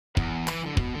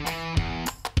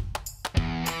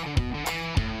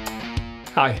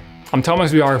Hi, I'm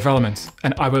Thomas with RF Elements,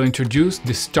 and I will introduce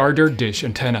the StarterDish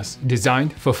antennas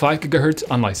designed for 5 GHz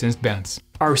unlicensed bands.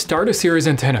 Our Starter series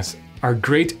antennas are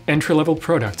great entry-level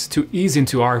products to ease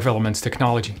into RF Elements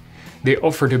technology. They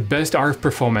offer the best RF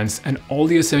performance and all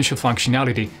the essential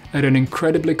functionality at an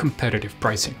incredibly competitive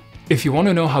pricing. If you want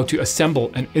to know how to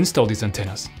assemble and install these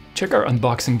antennas, check our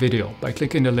unboxing video by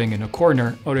clicking the link in the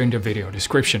corner or in the video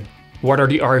description. What are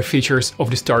the RF features of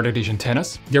the StarterDish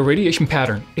antennas? Their radiation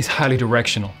pattern is highly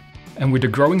directional, and with the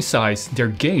growing size, their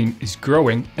gain is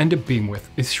growing and the beam width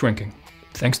is shrinking.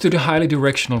 Thanks to the highly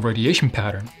directional radiation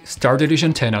pattern, StarterDish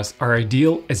antennas are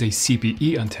ideal as a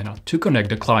CPE antenna to connect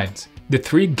the clients. The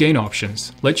 3 gain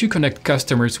options let you connect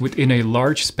customers within a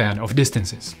large span of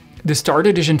distances. The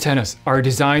StarterDish antennas are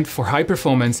designed for high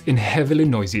performance in heavily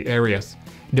noisy areas.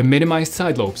 The minimized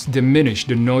side lobes diminish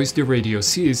the noise the radio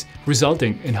sees,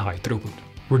 resulting in high throughput.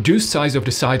 Reduced size of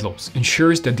the side lobes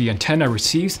ensures that the antenna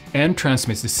receives and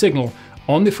transmits the signal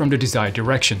only from the desired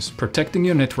directions, protecting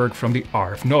your network from the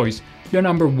RF noise, the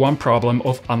 #1 problem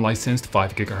of unlicensed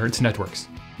 5 GHz networks.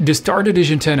 The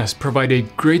StarterDish antennas provide a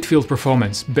great field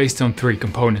performance based on 3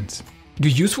 components. The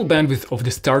useful bandwidth of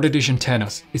the StarterDish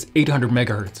antennas is 800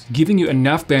 MHz, giving you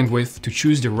enough bandwidth to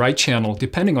choose the right channel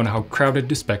depending on how crowded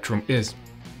the spectrum is.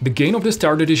 The gain of the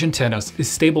StarterDish antennas is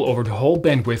stable over the whole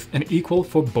bandwidth and equal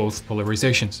for both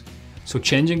polarizations. So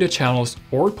changing the channels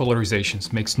or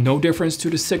polarizations makes no difference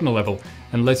to the signal level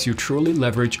and lets you truly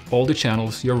leverage all the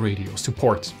channels your radio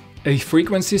supports. A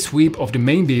frequency sweep of the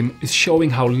main beam is showing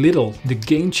how little the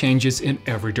gain changes in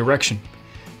every direction.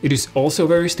 It is also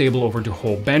very stable over the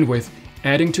whole bandwidth,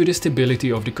 adding to the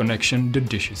stability of the connection the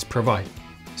dishes provide.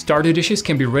 StarterDishes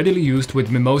can be readily used with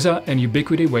Mimosa and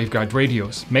Ubiquiti waveguide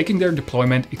radios, making their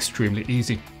deployment extremely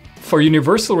easy. For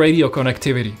universal radio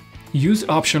connectivity, use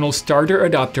optional starter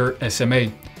adapter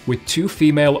SMA with 2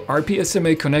 female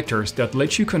RP-SMA connectors that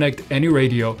let you connect any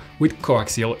radio with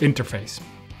coaxial interface.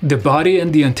 The body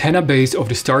and the antenna base of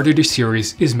the StarterDish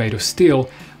series is made of steel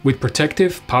with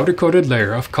protective powder-coated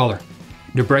layer of color.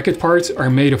 The bracket parts are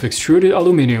made of extruded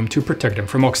aluminum to protect them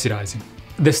from oxidizing.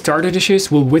 The StarterDishes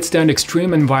will withstand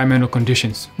extreme environmental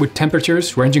conditions, with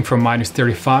temperatures ranging from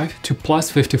 -35 to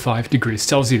 +55 degrees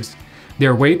Celsius.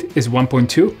 Their weight is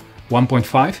 1.2,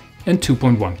 1.5 and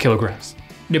 2.1 kilograms.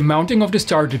 The mounting of the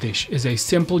StarterDish is a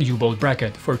simple U-bolt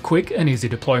bracket for quick and easy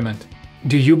deployment.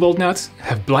 The U-bolt nuts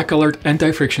have black-colored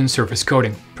anti-friction surface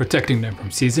coating, protecting them from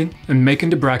seizing and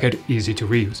making the bracket easy to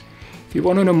reuse. If you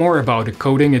want to know more about the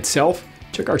coating itself,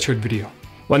 check our short video.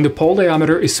 When the pole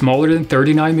diameter is smaller than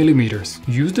 39 mm,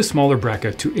 use the smaller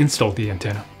bracket to install the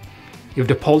antenna. If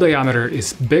the pole diameter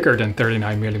is bigger than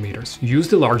 39 mm, use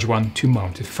the large one to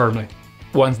mount it firmly.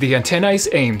 Once the antenna is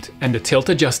aimed and the tilt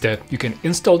adjusted, you can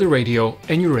install the radio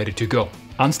and you're ready to go.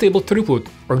 Unstable throughput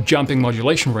or jumping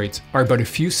modulation rates are but a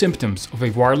few symptoms of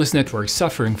a wireless network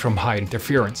suffering from high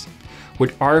interference.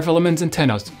 With RF Elements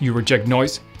antennas, you reject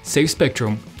noise, save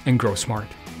spectrum, and grow smart.